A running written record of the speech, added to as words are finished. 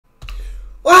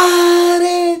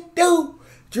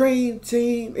Dream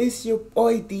Team, it's your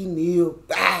boy D Neal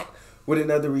back with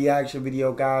another reaction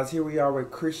video, guys. Here we are with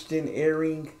Christian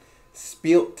Ehring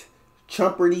spilt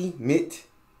Trumpardy mit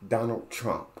Donald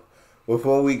Trump.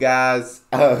 Before we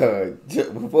jump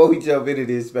into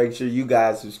this, make sure you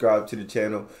guys subscribe to the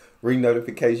channel, ring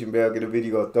notification bell, get a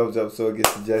video a thumbs up so it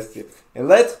gets suggested, and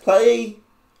let's play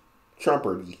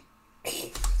Trumpardy.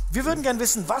 Wir würden gern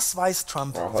wissen, was weiß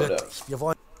Trump wirklich? Wir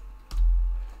wollen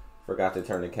Forgot to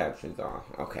turn the captions on.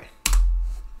 Okay.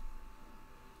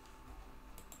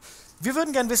 Wir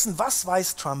würden gern wissen, was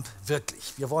weiß Trump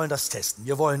wirklich? Wir wollen das testen.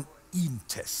 Wir wollen ihn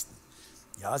testen.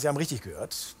 Ja, Sie haben richtig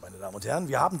gehört, meine Damen und Herren.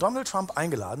 Wir haben Donald Trump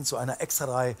eingeladen zu einer extra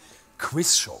 3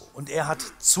 Quiz-Show. Und er hat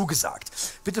zugesagt.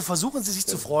 Bitte versuchen Sie sich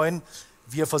zu freuen.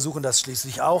 Wir versuchen das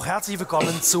schließlich auch. Herzlich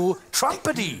willkommen zu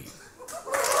Trumpardy.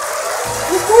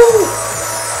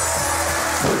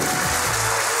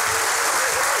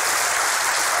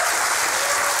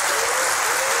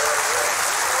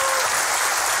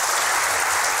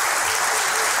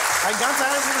 Ein ganz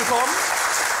herzliches Willkommen.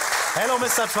 Hello,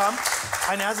 Mr. Trump.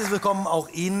 Ein herzliches Willkommen auch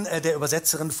Ihnen, der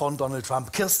Übersetzerin von Donald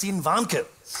Trump, Kirstin Warnke.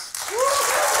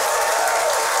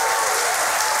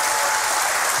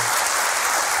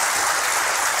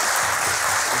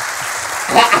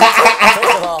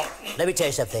 First of all, let me tell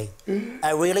you something.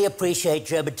 I really appreciate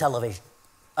German television.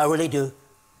 I really do.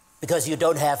 Because you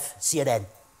don't have CNN.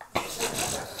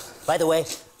 By the way,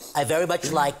 I very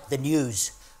much like the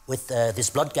news with this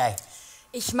blonde guy.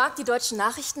 Ich mag die deutschen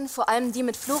Nachrichten, vor allem die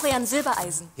mit Florian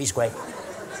Silbereisen. He's great.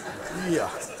 Ja,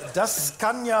 das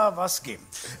kann ja was geben.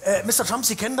 Mr. Trump,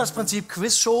 Sie kennen das Prinzip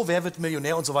Quizshow, Wer wird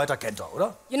Millionär und so weiter, kennt er,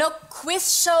 oder? You know,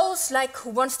 quiz shows like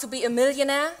Who Wants to Be a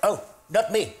Millionaire? Oh,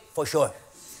 not me, for sure.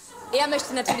 Er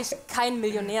möchte natürlich kein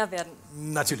Millionär werden.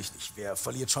 Natürlich nicht. Wer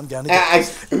verliert schon gerne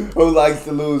Geld? Who likes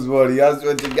to lose money? That's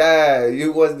what the guy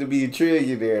who wants to be a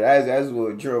trillionaire. That's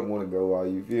what Trump want to go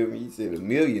on. You feel me? He said a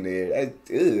millionaire.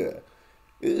 That's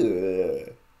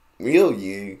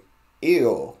million.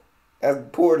 Ew. That's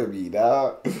poor to me,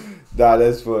 dog. Nah,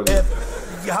 that's funny.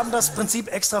 Wir haben das Prinzip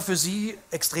extra für Sie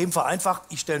extrem vereinfacht.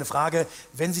 Ich stelle eine Frage.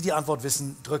 Wenn Sie die Antwort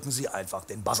wissen, drücken Sie einfach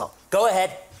den Buzzer. Go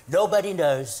ahead. Nobody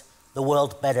knows the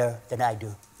world better than I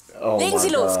do. Oh Legen Sie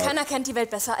los, God. keiner kennt die Welt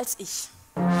besser als ich.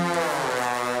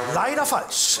 Leider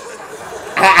falsch.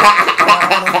 Da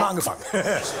haben wir noch mal angefangen.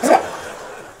 So.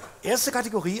 Erste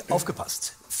Kategorie,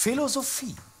 aufgepasst.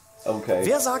 Philosophie. Okay.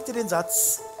 Wer sagte den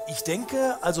Satz, ich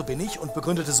denke, also bin ich, und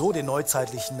begründete so den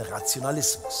neuzeitlichen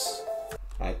Rationalismus?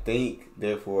 I think,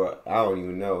 therefore, I don't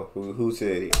even know. Who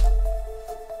said it?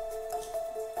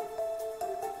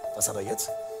 Was hat er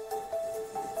jetzt?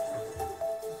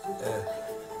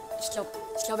 Ich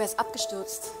glaube, er ist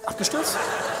abgestürzt. Abgestürzt?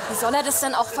 Wie soll er das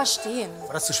denn auch verstehen?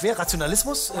 War das zu schwer?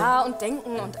 Rationalismus? Ja, und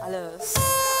denken und alles.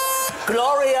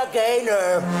 Gloria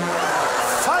Gaynor.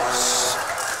 Falsch!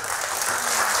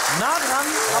 Nah dran,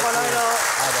 aber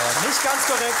leider nicht ganz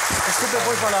korrekt. Es tut mir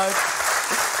furchtbar leid.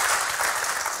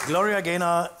 Gloria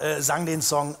Gaynor sang den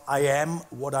Song I Am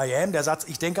What I Am. Der Satz,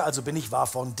 ich denke, also bin ich, war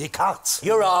von Descartes.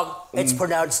 You're wrong. It's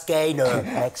pronounced Gaynor.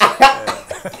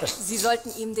 Sie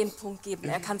sollten ihm den Punkt geben.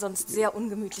 Er kann sonst sehr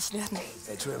ungemütlich werden.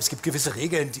 Entschuldigung, es gibt gewisse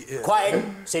Regeln, die... Quiet.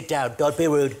 Sit down. Don't be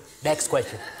rude. Next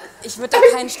question. Ich würde da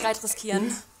keinen Streit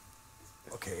riskieren.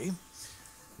 Okay.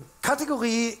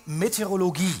 Kategorie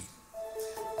Meteorologie.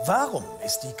 Warum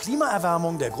ist die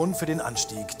Klimaerwärmung der Grund für den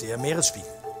Anstieg der Meeresspiegel?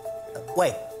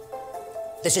 Wait.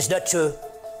 This is not true.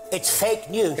 It's fake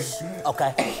news.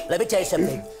 Okay. Let me tell you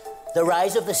something. The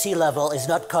rise of the sea level is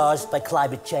not caused by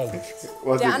climate change.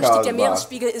 What's Der it Anstieg caused der by?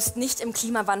 Meeresspiegel ist nicht im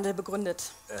Klimawandel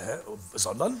begründet.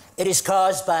 Sondern? It is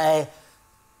caused by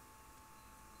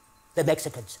the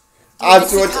Mexicans. I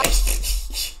swear to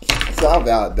it's all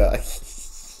about that.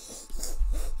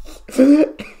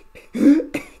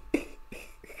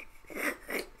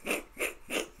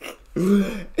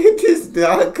 It is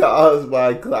not caused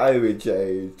by climate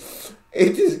change.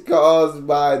 It is caused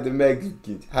by the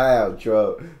Mexicans. How,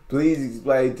 Trump? Please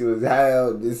explain to us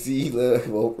how the sea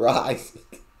level rises.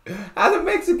 How the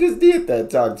Mexicans did that?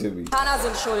 Talk to me. Mexikaner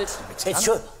sind schuld. It's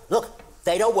true. Look,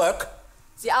 they don't work.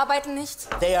 Sie arbeiten nicht.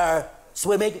 They are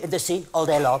swimming in the sea all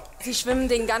day long. Sie schwimmen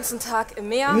den ganzen Tag im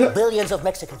Meer. Billions of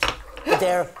Mexicans.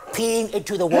 They're peeing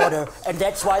into the water, and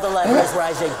that's why the level is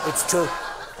rising. It's true.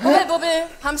 Bubbel, bubbel,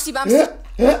 Hamsti, Bamsti.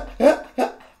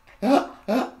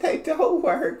 They don't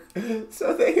work.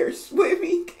 So they are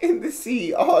swimming in the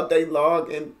sea all day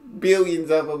long, and billions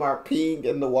of them are peeing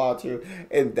in the water,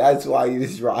 and that's why it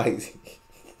is rising.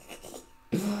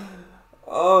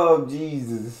 Oh,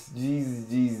 Jesus. Jesus,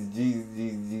 Jesus, Jesus,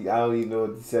 Jesus, Jesus. I don't even know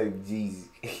what to say with Jesus.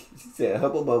 She said,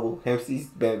 hubble bubble, hamsty,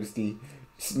 bamsty,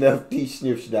 snuffy,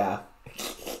 sniff, schnaff.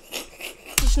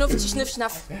 Schnufti, Schniff,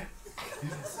 Schnaff.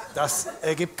 Das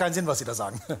ergibt keinen Sinn, was Sie da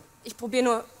sagen. Ich probiere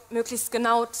nur, möglichst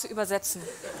genau zu übersetzen.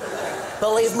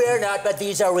 Believe me or not, but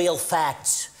these are real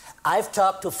facts. I've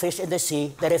talked to fish in the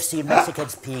sea that have seen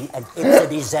Mexicans peeing, and it's a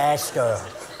disaster.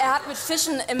 Er hat mit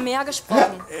Fischen im Meer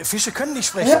gesprochen. Fische können nicht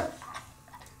sprechen.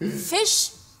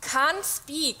 Fish can't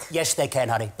speak. Yes, they can,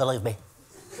 honey. Believe me.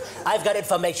 I've got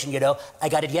information, you know. I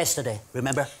got it yesterday.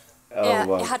 Remember?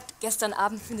 Er hat gestern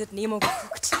Abend Findet Nemo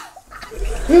geguckt.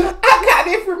 I got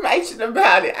information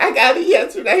about it. I got it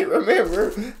yesterday,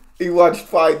 remember? He watched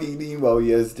Finding Nemo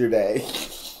yesterday.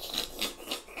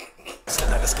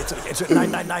 Nein, das geht so nicht.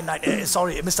 Nein.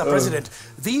 Sorry, Mr. President.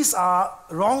 These are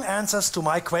wrong answers to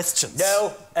my questions.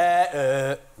 No,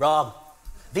 wrong.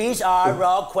 These are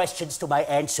wrong questions to my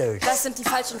answers. Das sind die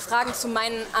falschen Fragen zu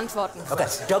meinen Antworten. Okay,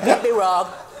 don't get me wrong,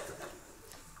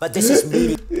 but this is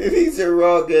me. These are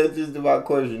wrong answers to my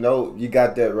question. No, you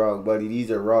got that wrong, buddy.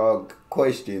 These are wrong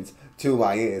questions to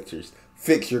my answers.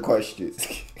 Fix your questions.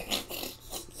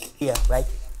 Yeah, right?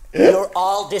 You're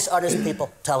all dishonest people.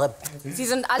 Tell him. Sie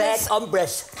sind Bad alles...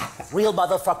 hombres. Real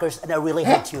motherfuckers, and I really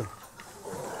hate you.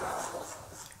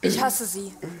 Ich hasse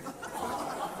sie.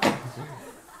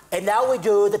 And now we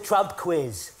do the Trump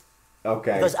quiz.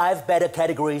 Okay. Because I've better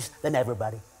categories than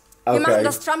everybody. Wir machen Okay.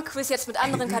 das Trump-Quiz jetzt mit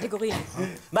anderen Kategorien.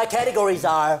 My categories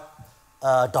are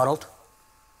Donald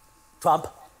Trump,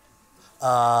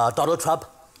 Donald Trump,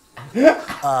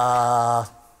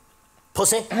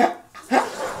 pussy,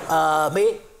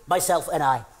 me, myself, and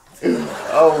I.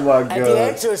 Oh my And the god.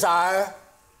 answers are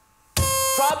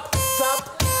Trump, Trump,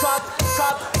 Trump,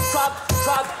 Trump, Trump,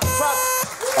 Trump, Trump.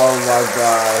 Oh my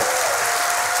god.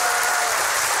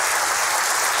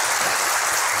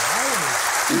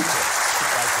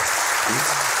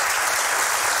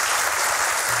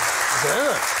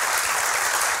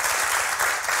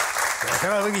 Da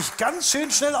kann er wirklich ganz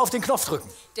schön schnell auf den Knopf drücken.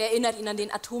 Der erinnert ihn an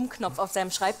den Atomknopf auf seinem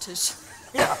Schreibtisch.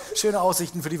 Ja, schöne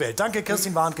Aussichten für die Welt. Danke,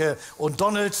 Kirstin Warnke und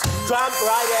Donald. Trump,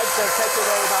 right answer. Thank you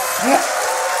very much.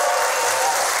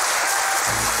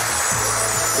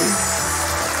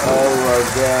 Oh my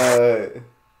god.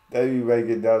 They be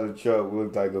making Donald Trump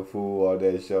look like a fool on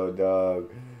that show,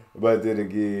 dog. But then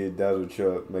again, Donald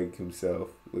Trump make himself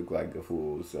look like a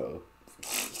fool, so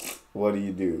what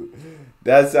do?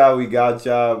 That's how we got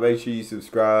y'all. Make sure you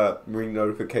subscribe, ring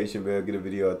notification bell, get a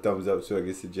video a thumbs up so I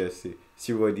get suggested. It's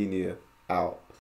your boy D Neal, out.